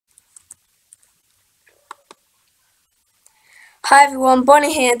Hi everyone,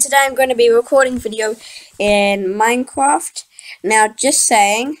 Bonnie here, and today I'm going to be recording a video in Minecraft. Now, just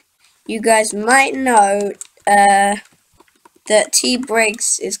saying, you guys might know that T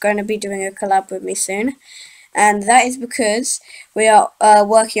Briggs is going to be doing a collab with me soon, and that is because we are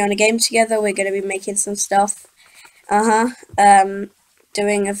working on a game together. We're going to be making some stuff,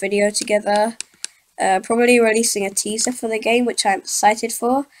 doing a video together, probably releasing a teaser for the game, which I'm excited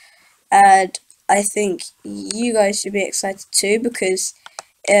for, and I think you guys should be excited too, because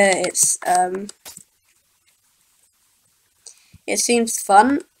it seems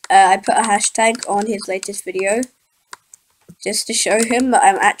fun. I put a hashtag on his latest video just to show him that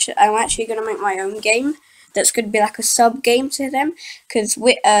I'm actually gonna make my own game that's gonna be like a sub game to them, because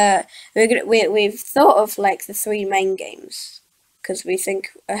we've thought of like the three main games, because we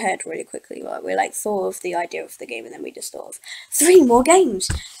think ahead really quickly. Like we like thought of the idea of the game and then we just thought of three more games.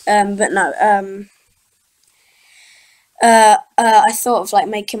 But no. I thought of like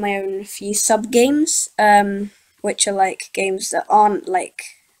making my own few sub games, which are like games that aren't like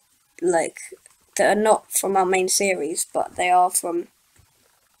that are not from our main series, but they are from,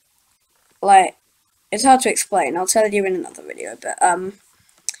 like, it's hard to explain. I'll tell you in another video. But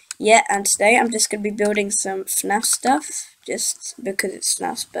yeah, and today I'm just gonna be building some FNAF stuff, just because it's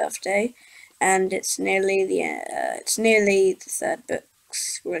FNAF's birthday, and it's nearly the third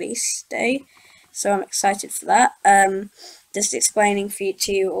book's release day. So I'm excited for that. Just explaining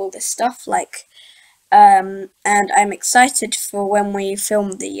to you all this stuff, like, and I'm excited for when we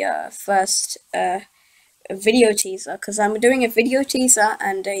film the first video teaser, because I'm doing a video teaser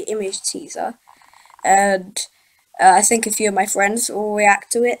and a image teaser, and I think a few of my friends will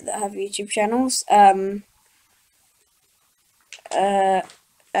react to it that have YouTube channels, and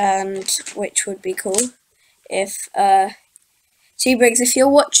which would be cool if T-Briggs, if you're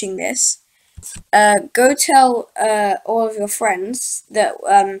watching this, go tell all of your friends that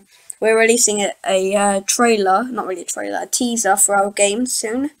we're releasing a trailer, not really a trailer, a teaser for our game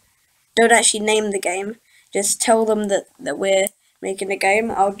soon. Don't actually name the game, just tell them that we're making a game.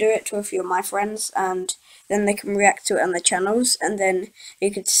 I'll do it to a few of my friends, and then they can react to it on their channels, and then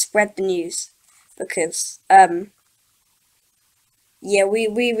you could spread the news, because yeah, we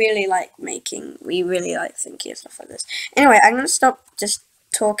really like thinking of stuff like this. Anyway, I'm gonna stop just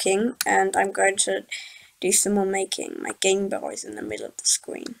talking, and I'm going to do some more making. My Game Boy is in the middle of the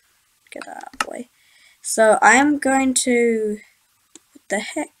screen. Get that out of the way. So I am going to... What the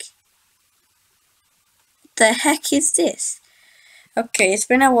heck? What the heck is this? Okay, it's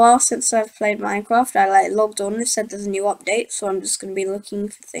been a while since I've played Minecraft. I logged on and said there's a new update, so I'm just going to be looking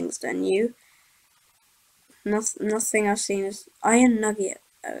for things that are new. Nothing I've seen is Iron Nugget.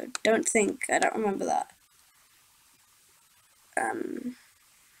 I don't remember that.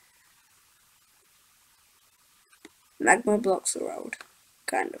 Magma blocks the road,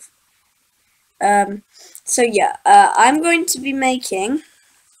 kind of. So yeah, I'm going to be making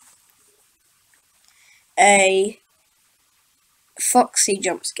a foxy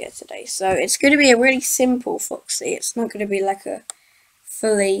jump scare today. So it's going to be a really simple foxy. It's not going to be like a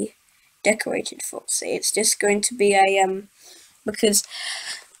fully decorated foxy. It's just going to be a because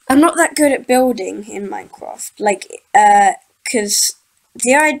I'm not that good at building in Minecraft. Like, because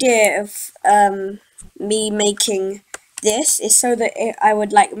the idea of me making this is so that I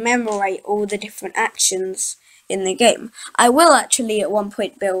would like memorate all the different actions in the game. I will actually at one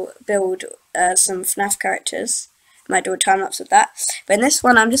point build some FNAF characters. Might do a time lapse of that. But in this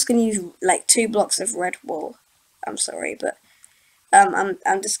one, I'm just gonna use like 2 blocks of red wool. I'm sorry, but I'm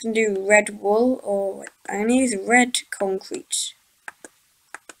just gonna do red wool, or I'm gonna use red concrete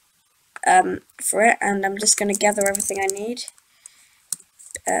for it, and I'm just gonna gather everything I need.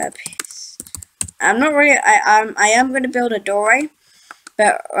 I'm not really. I am going to build a doorway,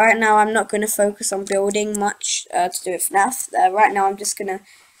 but right now I'm not going to focus on building much to do with FNAF. Right now I'm just going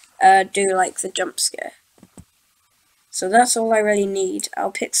to do like the jump scare. So that's all I really need. I'll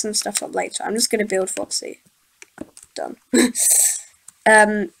pick some stuff up later. I'm just going to build Foxy. Done.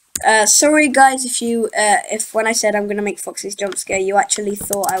 Sorry guys if when I said I'm going to make Foxy's jump scare, you actually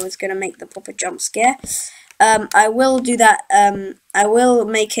thought I was going to make the proper jump scare. I will do that. I will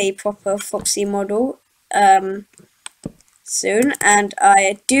make a proper Foxy model soon, and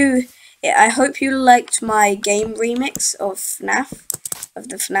I hope you liked my game remix of FNAF, of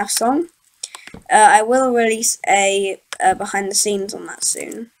the FNAF song. I will release a behind the scenes on that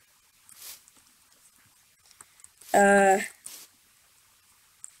soon.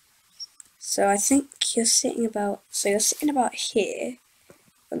 So I think you're sitting about here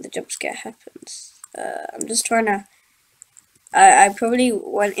when the jump scare happens. I'm just trying to... I probably,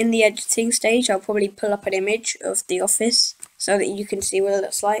 when in the editing stage, I'll probably pull up an image of the office so that you can see what it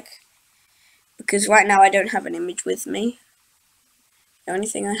looks like. Because right now I don't have an image with me. The only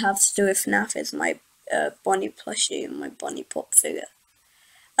thing I have to do with FNAF is my Bonnie plushie and my Bonnie pop figure.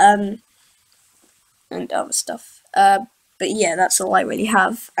 And other stuff. But yeah, that's all I really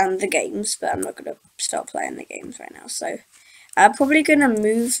have, and the games, but I'm not going to start playing the games right now. So I'm probably going to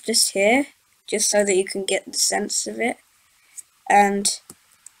move just here, just so that you can get the sense of it. And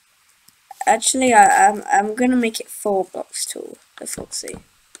actually, I'm going to make it 4 blocks tall, the foxy.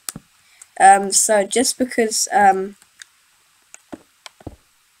 So just because,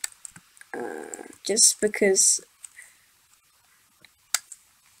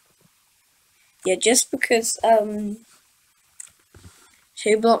 yeah, just because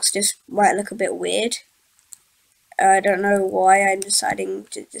 2 blocks just might look a bit weird. I don't know why I'm deciding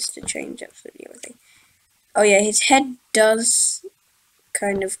to change absolutely everything. Oh yeah, his head does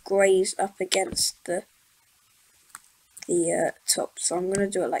kind of graze up against the top, so I'm gonna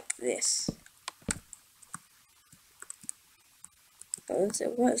do it like this. What is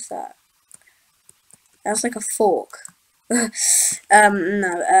it? What is that? That's like a fork. No,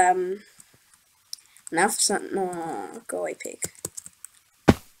 now for something. No, go away, pig.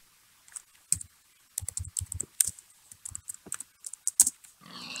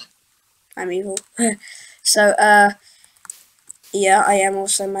 I'm evil. So, yeah, I am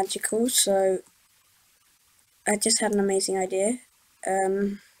also magical, so I just had an amazing idea.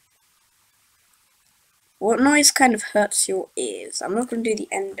 What noise kind of hurts your ears? I'm not going to do the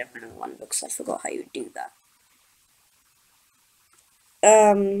Ender blue one because I forgot how you do that.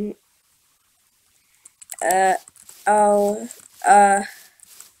 I'll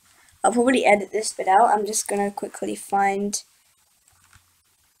probably edit this bit out. I'm just going to quickly find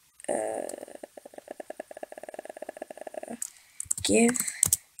give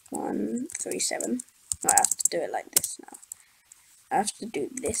 137. I have to do it like this now. I have to do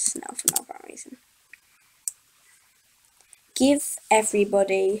this now for no apparent reason. Give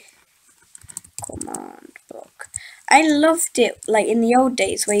everybody command block. I loved it like in the old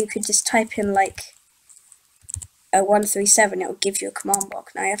days where you could just type in like a 137, it will give you a command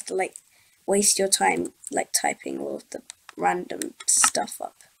block. Now you have to like waste your time like typing all of the random stuff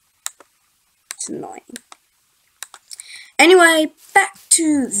up. It's annoying. Anyway, back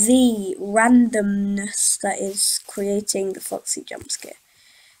to the randomness that is creating the foxy jump scare.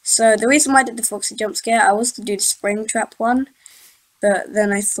 So the reason why I did the foxy jump scare, I was to do the spring trap one, but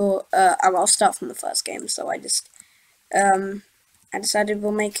then I thought I'll start from the first game. So I just I decided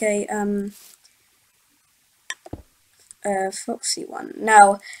we'll make a foxy one.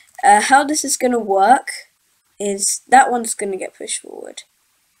 Now, how this is gonna work is that one's gonna get pushed forward.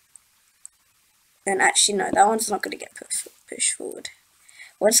 Then actually no, that one's not gonna get pushed forward.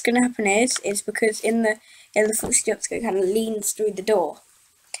 What's gonna happen is because in the foxy jump scare kind of leans through the door.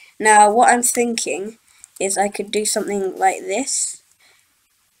 Now what I'm thinking is I could do something like this,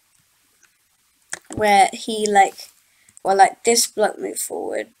 where he like this block moves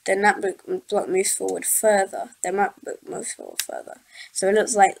forward, then that block moves forward further, then that block moves forward further. So it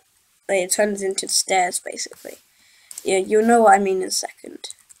looks like it turns into stairs basically. Yeah, you'll know what I mean in a second.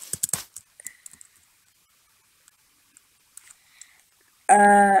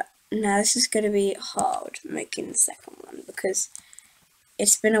 Now this is going to be hard making the second one because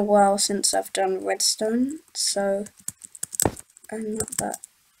it's been a while since I've done redstone, so I'm not that.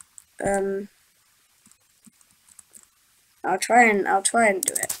 I'll try and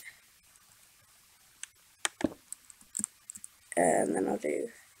do it, and then I'll do.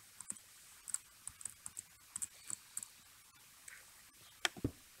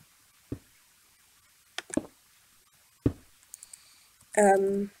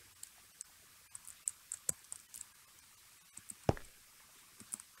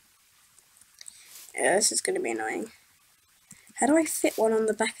 Yeah, this is going to be annoying. How do I fit one on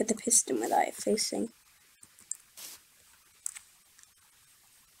the back of the piston without it facing?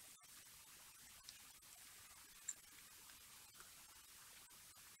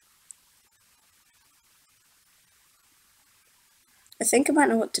 I think I might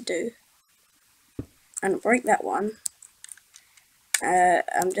know what to do. And break that one.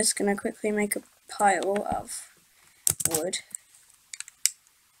 I'm just going to quickly make a pile of wood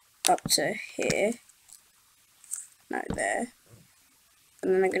up to here. No, there.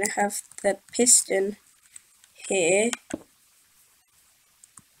 And then I'm going to have the piston here.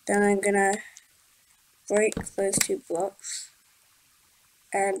 Then I'm going to break those 2 blocks.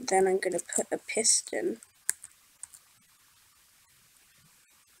 And then I'm going to put a piston.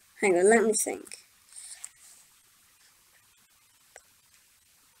 Hang on, let me think.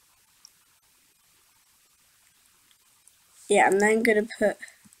 yeah, I'm then gonna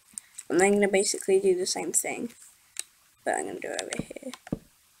basically do the same thing, but I'm gonna do it over here,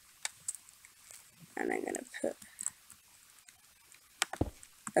 and I'm gonna put,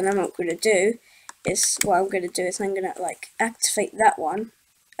 and then what I'm gonna do is I'm gonna like activate that one,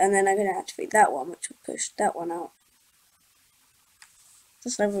 and then I'm gonna activate that one, which will push that one out.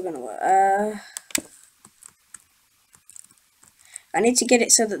 That's never gonna work. I need to get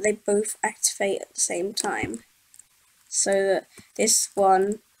it so that they both activate at the same time, so that this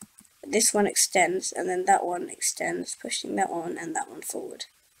one extends, and then that one extends, pushing that one and that one forward.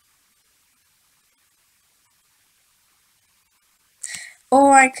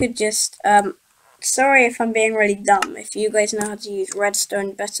 Or I could just, sorry if I'm being really dumb. If you guys know how to use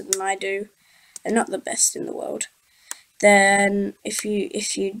redstone better than I do, and not the best in the world, then if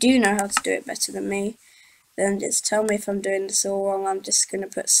you do know how to do it better than me, then just tell me if I'm doing this all wrong. I'm just gonna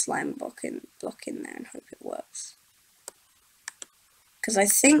put slime block in there and hope it works. Because I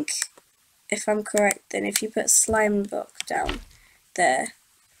think, if I'm correct, then if you put slime block down there,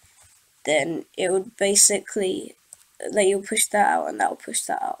 then it would basically, that you'll push that out and that will push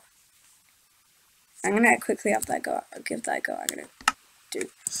that out. I'm gonna quickly give that a go. I'm gonna do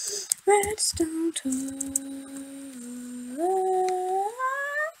redstone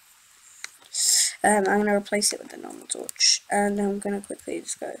I'm gonna replace it with the normal torch, and I'm gonna quickly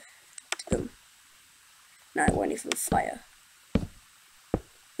just go to them. No, it won't even fire.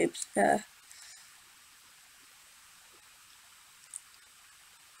 Oops.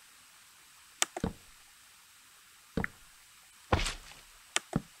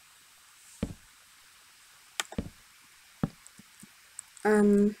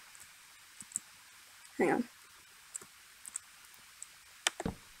 Hang on.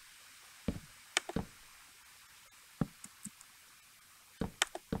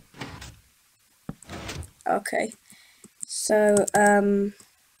 Okay, so I'm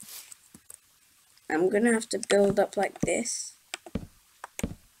gonna have to build up like this,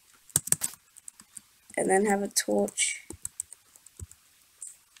 and then have a torch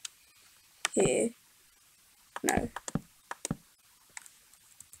here. No.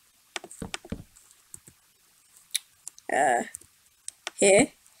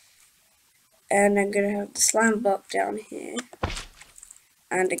 Here, and I'm gonna have the slime block down here,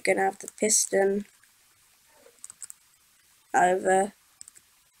 and I'm gonna have the piston over.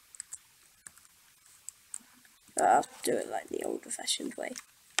 I'll have to do it like the old-fashioned way,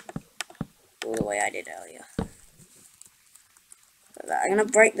 or the way I did earlier. Like that. I'm gonna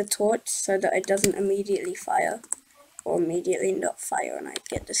break the torch so that it doesn't immediately fire, or immediately not fire, and I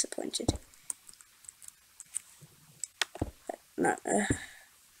get disappointed. No,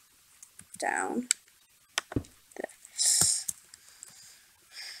 down. There.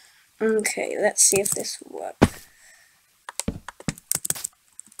 Okay, let's see if this will work.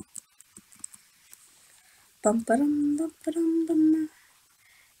 Bum ba dum bum ba dum bum.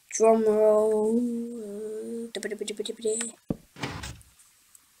 Drum roll.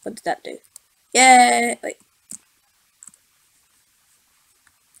 What did that do? Yeah. Wait.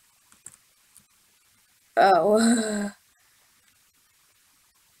 Oh.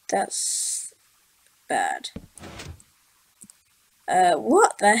 That's bad.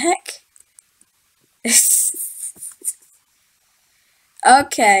 What the heck?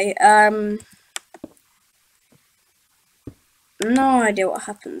 Okay, no idea what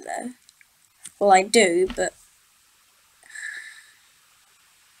happened there. Well, I do, but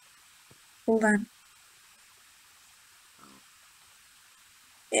hold on.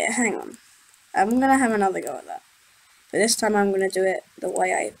 Yeah, hang on. I'm gonna have another go at that. But this time I'm gonna do it the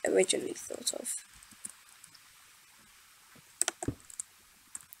way I originally thought of.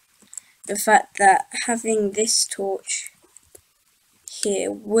 The fact that having this torch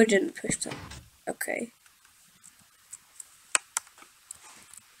here wouldn't push them. Okay.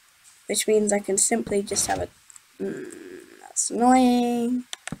 Which means I can simply just have a... that's annoying.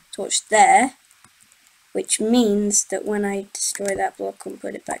 Torch there. Which means that when I destroy that block and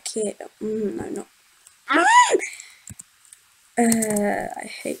put it back here... no, not... I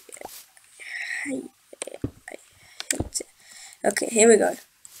hate it. I hate it. Okay, here we go.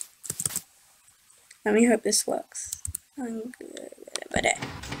 Let me hope this works.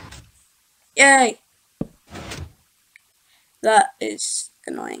 Yay! That is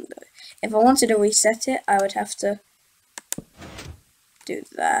annoying though. If I wanted to reset it, I would have to do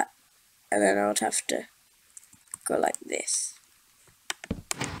that, and then I would have to go like this.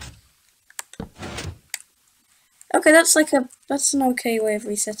 Okay, that's an okay way of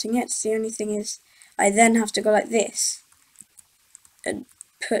resetting it. The only thing is, I then have to go like this and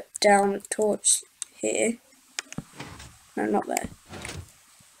put down a torch here, No, not there.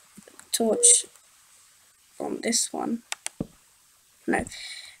 Torch from this one. No.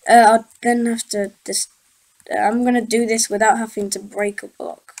 I'll then have to I'm gonna do this without having to break a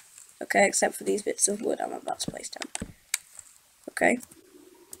block. Okay, except for these bits of wood I'm about to place down. Okay.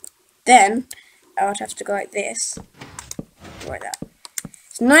 Then I would have to go like this. Like that.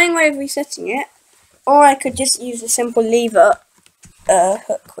 It's a annoying way of resetting it. Or I could just use a simple lever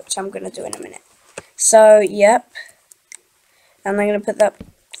hook, which I'm gonna do in a minute. So yep. And I'm gonna put that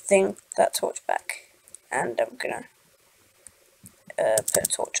torch back. And I'm gonna put a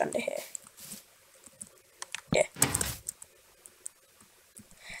torch under here. Yeah.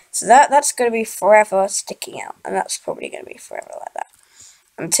 So that's going to be forever sticking out, and that's probably going to be forever like that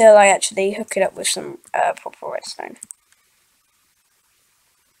until I actually hook it up with some proper redstone,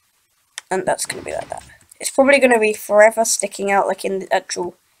 and that's going to be like that. It's probably going to be forever sticking out, like in the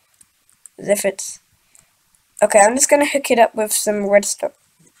actual, as if it's okay. I'm just going to hook it up with some redstone.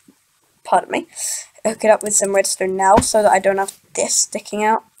 Pardon me. Hook it up with some redstone now, so that I don't have this sticking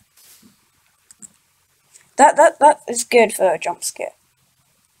out. That is good for a jump scare.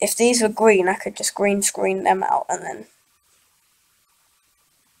 If these were green, I could just green screen them out and then.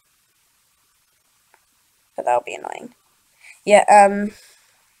 But that'll be annoying. Yeah,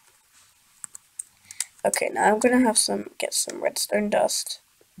 okay, now I'm gonna have get some redstone dust.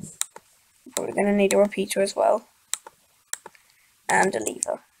 Probably gonna need a repeater as well. And a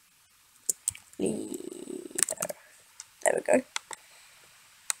lever. There we go.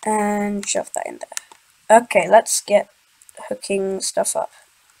 And shove that in there. Okay, let's get hooking stuff up.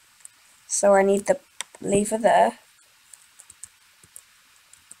 So I need the lever there.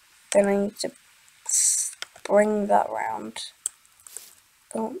 Then I need to bring that round.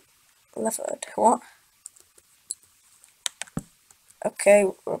 Oh, levered. What? Okay,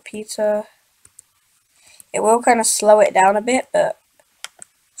 repeater. It will kind of slow it down a bit, but...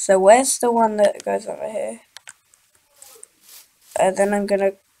 So where's the one that goes over here? Then I'm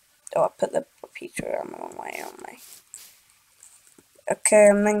gonna... Oh, I'll put the repeater on the wrong way, aren't I? Okay,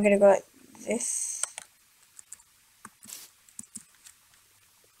 I'm then gonna go like this.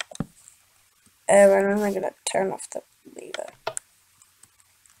 And then I'm gonna turn off the lever.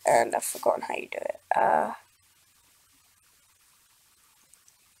 And I've forgotten how you do it.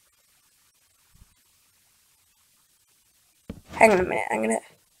 Hang on a minute, I'm gonna...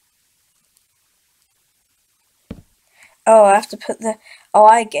 Oh, I have to put the... Oh,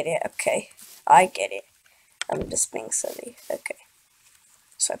 I get it, okay. I get it. I'm just being silly, okay.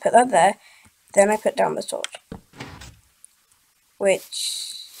 So I put that there, then I put down the torch. Which...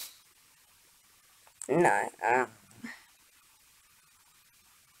 No,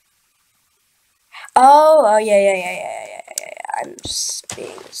 Oh, yeah. I'm just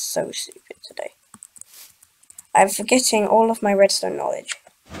being so stupid today. I'm forgetting all of my redstone knowledge.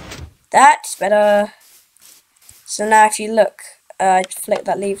 That's better. So now if you look, I flick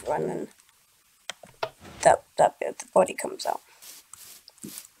that lever and then that bit of the body comes out.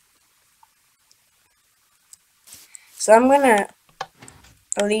 So I'm gonna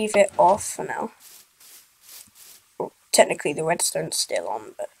leave it off for now. Well, technically the redstone's still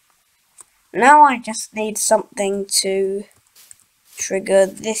on, but now I just need something to trigger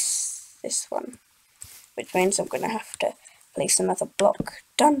this one, which means I'm gonna have to place another block.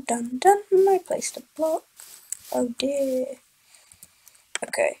 Dun dun dun! I placed a block. Oh dear.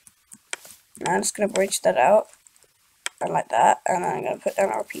 Okay. Now I'm just gonna bridge that out, and like that, and then I'm gonna put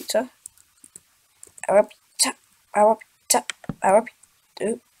down a repeater. And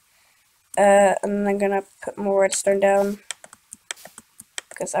then I'm gonna put more redstone down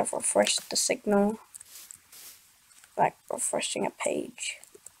because I've refreshed the signal, like refreshing a page.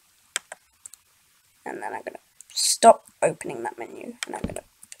 And then I'm gonna stop opening that menu, and I'm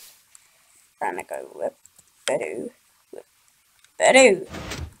gonna go whip, bedu,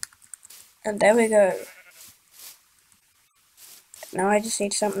 and there we go. Now I just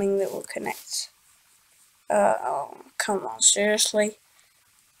need something that will connect. Oh, come on, seriously?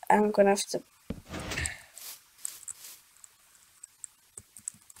 I'm gonna have to...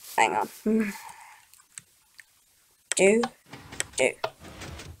 Hang on. Do.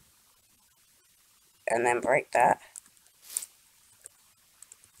 And then break that.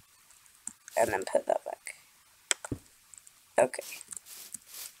 And then put that back. Okay.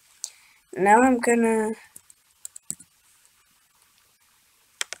 Now I'm gonna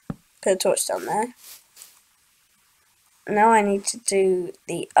put a torch down there. Now I need to do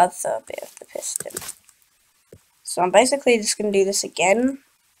the other bit of the piston. So I'm basically just going to do this again,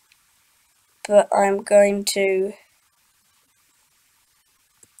 but I'm going to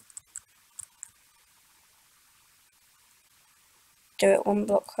do it one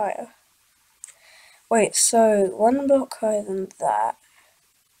block higher. Wait, so one block higher than that.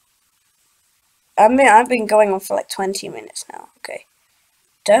 I mean, I've been going on for like 20 minutes now. Okay.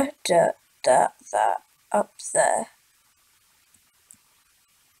 That up there.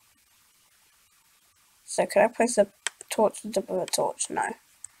 So can I place a torch with the torch? No,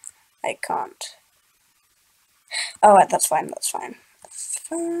 I can't. Oh, right, that's fine, that's fine. That's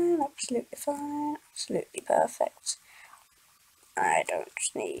fine, absolutely perfect. I don't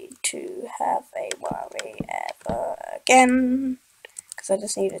need to have a worry ever again, because I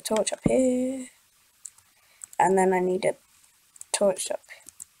just need a torch up here, and then I need a torch up,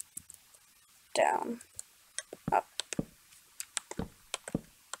 down, up,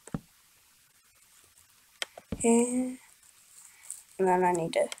 here, and then I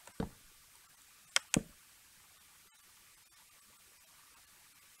need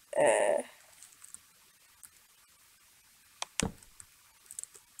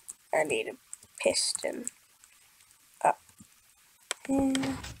a piston up here.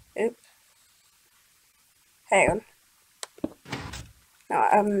 Oop. Hang on. No,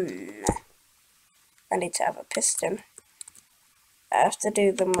 I need to have a piston. I have to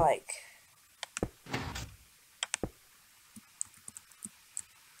do them like...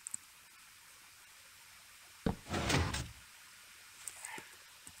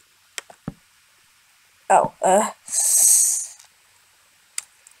 Oh,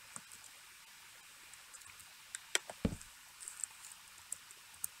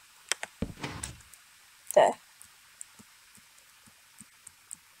 there.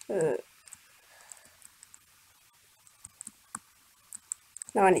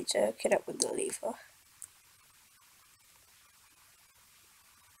 Now I need to hook it up with the lever.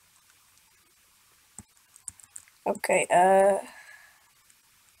 Okay,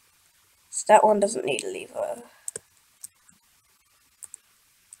 so that one doesn't need a lever.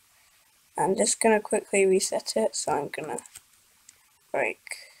 I'm just gonna quickly reset it, so I'm gonna break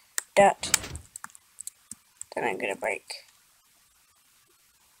that. Then I'm gonna break...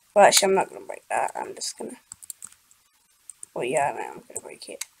 Well, actually, I'm not gonna break that. I'm just gonna... Well, yeah, no, I'm gonna break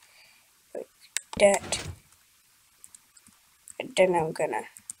it. Break that. And then I'm gonna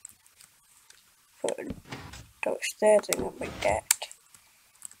put a torch there, then I'm gonna break that.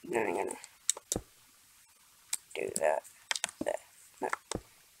 And then I'm gonna do that. There. No.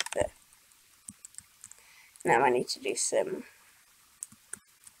 There. Now I need to do some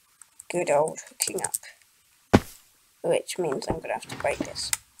good old hooking up. Which means I'm gonna have to break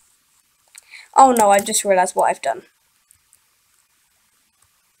this. Oh no, I just realised what I've done.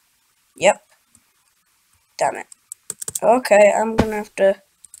 Yep. Damn it. Okay, I'm gonna have to...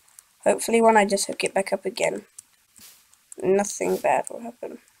 Hopefully when I just hook it back up again, nothing bad will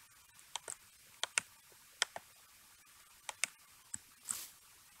happen.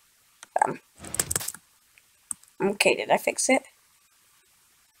 Bam. Okay, did I fix it?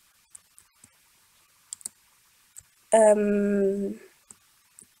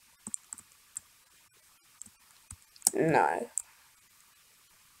 No.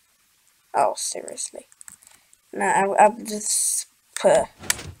 Oh, seriously. No, I'll just per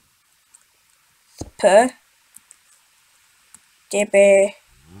dibby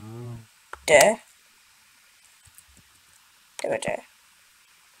de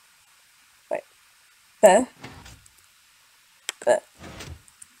wait per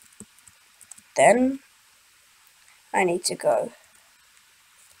then I need to go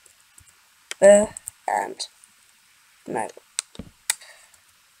and no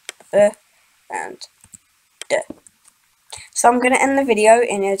and d. So I'm gonna end the video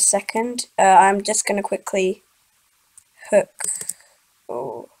in a second. I'm just gonna quickly hook.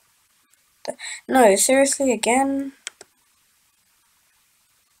 Oh, no, seriously again.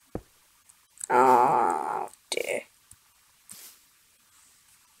 Oh dear.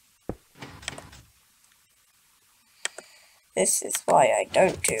 This is why I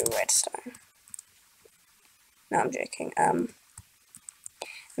don't do redstone. No, I'm joking.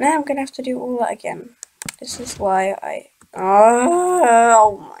 Now I'm gonna have to do all that again. This is why I...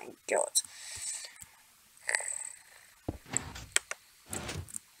 Oh my god.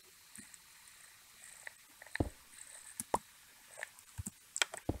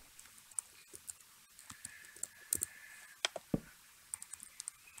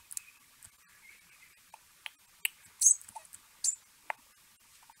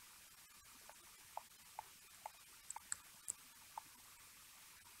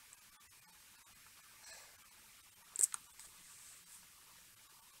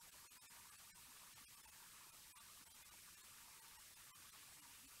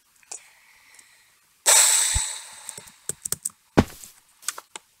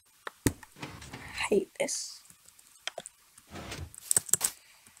 hate this.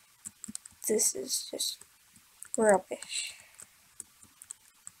 This is just rubbish.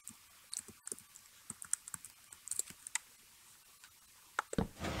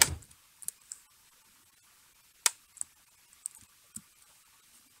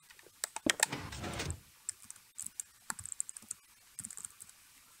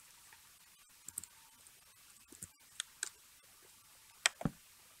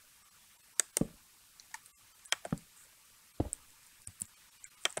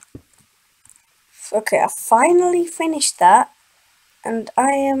 Okay, I finally finished that, and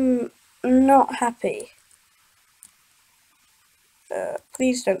I am not happy.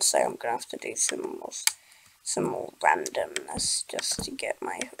 Please don't say I'm gonna have to do some more randomness just to get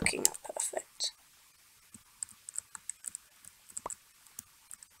my hooking up perfect.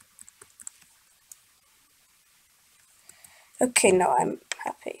 Okay, no, I'm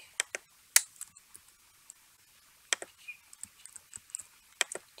happy.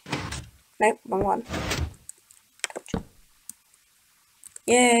 Nope, wrong one. Ouch.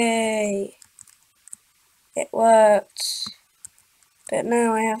 Yay! It worked. But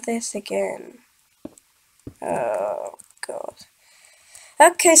now I have this again. Oh, God.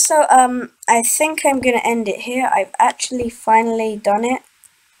 Okay, so, I think I'm gonna end it here. I've actually finally done it.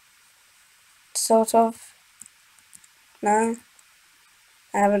 Sort of. No?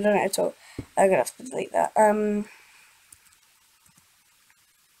 I haven't done it at all. I'm gonna have to delete that.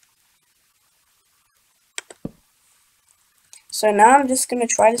 So now I'm just gonna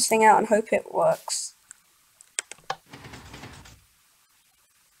try this thing out and hope it works.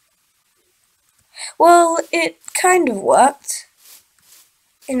 Well, it kind of worked.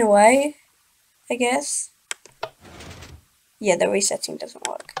 In a way, I guess. Yeah, the resetting doesn't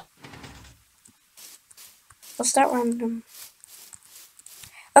work. I'll start random.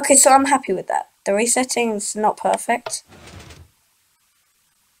 Okay, so I'm happy with that. The resetting's not perfect.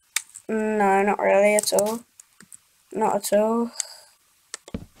 No, not really at all. Not at all.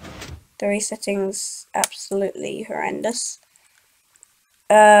 The resetting's absolutely horrendous.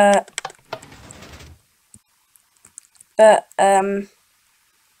 But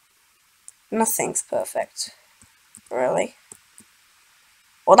nothing's perfect, really.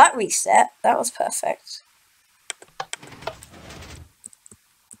 Well, that reset, that was perfect.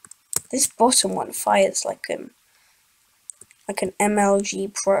 This bottom one fires like an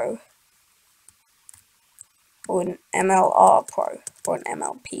MLG Pro. Or an MLR Pro. Or an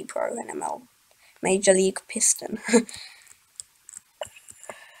MLP Pro. An ML Major League Piston.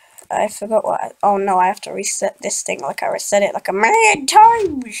 I forgot what oh no, I have to reset this thing like I reset it like a million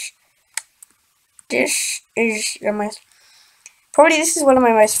times. This is probably this is one of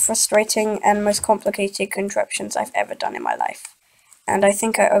my most frustrating and most complicated contraptions I've ever done in my life. And I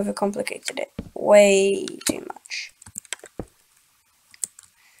think I overcomplicated it way too much.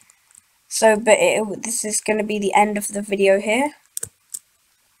 So, but this is going to be the end of the video here.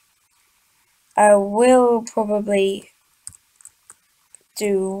 I will probably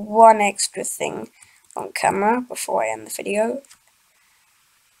do one extra thing on camera before I end the video.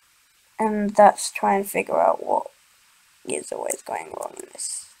 And that's try and figure out what is always going wrong in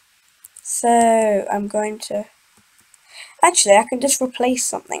this. So, I'm going to... Actually, I can just replace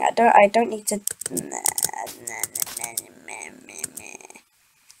something. I don't need to...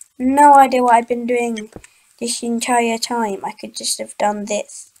 No idea what I've been doing this entire time. I could just have done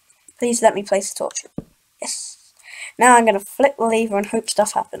this. Please let me place the torch. Yes. Now I'm going to flip the lever and hope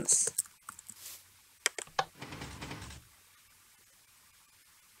stuff happens.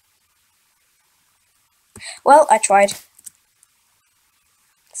 Well, I tried.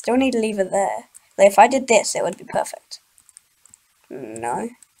 Still need a lever there. Like, if I did this, it would be perfect. No.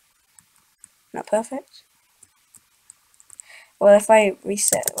 Not perfect. Well, if I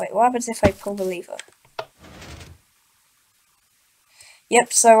reset... Wait, what happens if I pull the lever?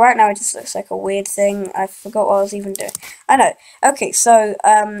 Yep, so right now it just looks like a weird thing. I forgot what I was even doing. I know. Okay, so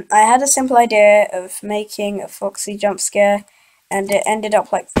I had a simple idea of making a foxy jump scare, and it ended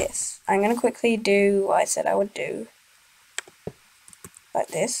up like this. I'm going to quickly do what I said I would do. Like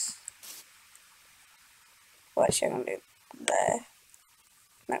this. Well, actually I'm going to do there.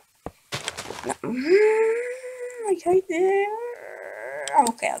 No. No. I hate it.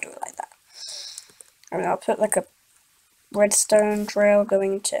 Okay, I'll do it like that. And I'll put like a redstone trail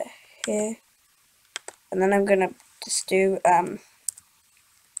going to here. And then I'm going to just do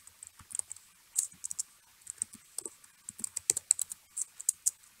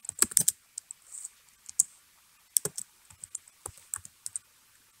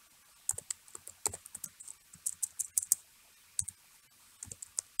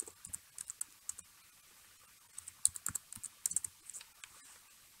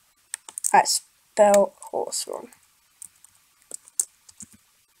I spelled horse wrong.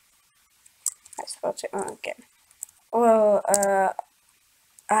 I spelled it wrong again. Well,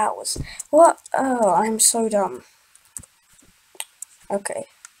 hours. What? Oh, I'm so dumb. Okay.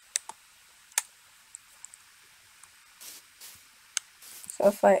 So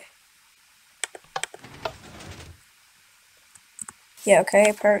if I... Yeah, okay,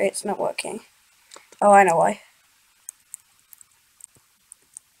 apparently it's not working. Oh, I know why.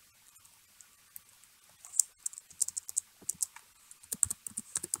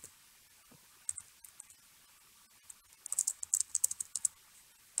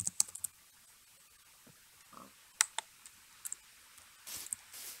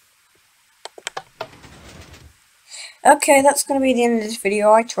 Okay, that's gonna be the end of this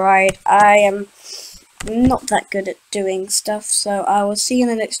video. I tried. I am not that good at doing stuff, so I will see you in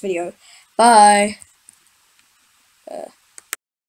the next video. Bye!